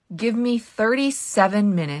Give me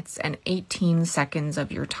 37 minutes and 18 seconds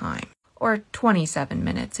of your time. Or 27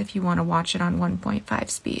 minutes if you want to watch it on 1.5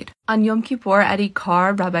 speed. On Yom Kippur at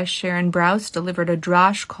Ikar, Rabbi Sharon Brous delivered a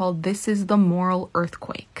drash called This is the Moral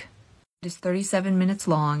Earthquake. It is 37 minutes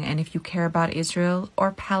long, and if you care about Israel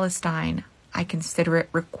or Palestine, I consider it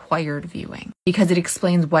required viewing because it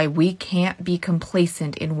explains why we can't be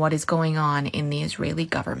complacent in what is going on in the Israeli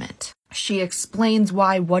government. She explains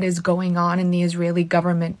why what is going on in the Israeli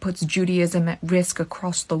government puts Judaism at risk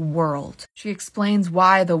across the world. She explains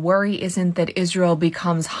why the worry isn't that Israel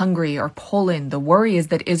becomes Hungary or Poland. The worry is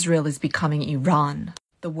that Israel is becoming Iran.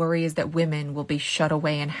 The worry is that women will be shut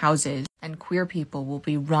away in houses and queer people will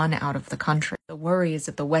be run out of the country. The worry is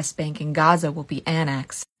that the West Bank and Gaza will be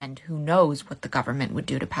annexed, and who knows what the government would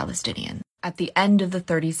do to Palestinians. At the end of the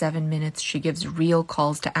 37 minutes, she gives real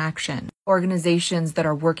calls to action. Organizations that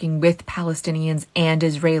are working with Palestinians and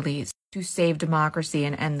Israelis to save democracy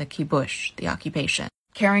and end the kibush, the occupation.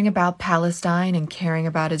 Caring about Palestine and caring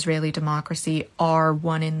about Israeli democracy are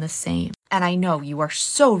one and the same. And I know you are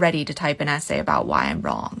so ready to type an essay about why I'm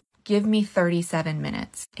wrong. Give me 37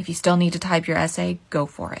 minutes. If you still need to type your essay, go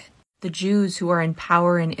for it. The Jews who are in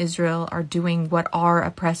power in Israel are doing what our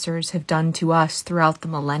oppressors have done to us throughout the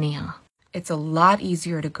millennia. It's a lot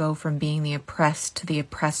easier to go from being the oppressed to the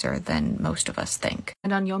oppressor than most of us think.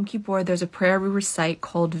 And on Yom Kippur, there's a prayer we recite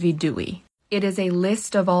called Vidui. It is a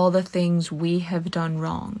list of all the things we have done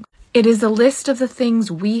wrong. It is a list of the things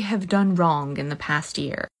we have done wrong in the past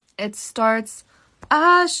year. It starts,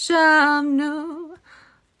 Ashamnu,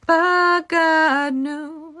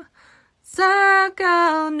 Bagadnu,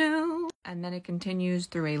 Zagalnu. And then it continues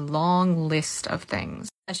through a long list of things.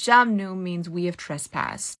 Ashamnu means we have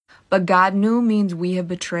trespassed. Bagadnu means we have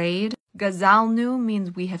betrayed. Gazalnu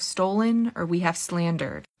means we have stolen or we have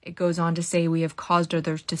slandered. It goes on to say we have caused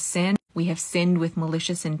others to sin. We have sinned with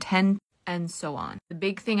malicious intent, and so on. The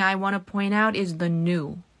big thing I want to point out is the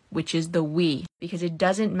nu, which is the we, because it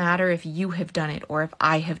doesn't matter if you have done it or if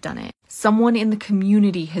I have done it. Someone in the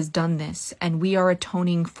community has done this, and we are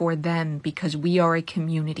atoning for them because we are a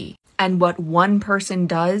community. And what one person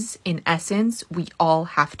does, in essence, we all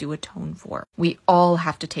have to atone for. We all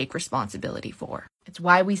have to take responsibility for. It's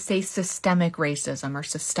why we say systemic racism or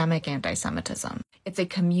systemic anti-Semitism. It's a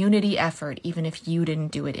community effort, even if you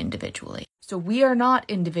didn't do it individually. So we are not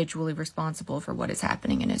individually responsible for what is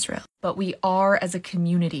happening in Israel, but we are as a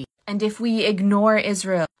community. And if we ignore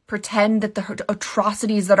Israel, pretend that the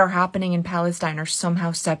atrocities that are happening in Palestine are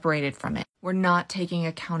somehow separated from it, we're not taking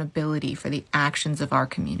accountability for the actions of our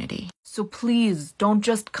community. So please, don't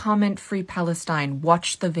just comment Free Palestine,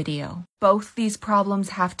 watch the video. Both these problems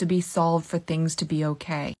have to be solved for things to be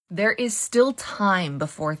okay. There is still time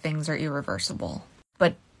before things are irreversible,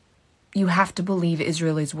 but you have to believe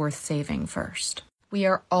Israel is worth saving first. We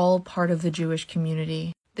are all part of the Jewish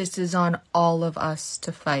community. This is on all of us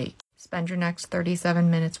to fight. Spend your next 37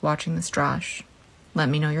 minutes watching this drash. Let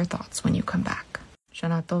me know your thoughts when you come back.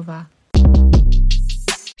 Shana Tova.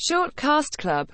 Shortcast Club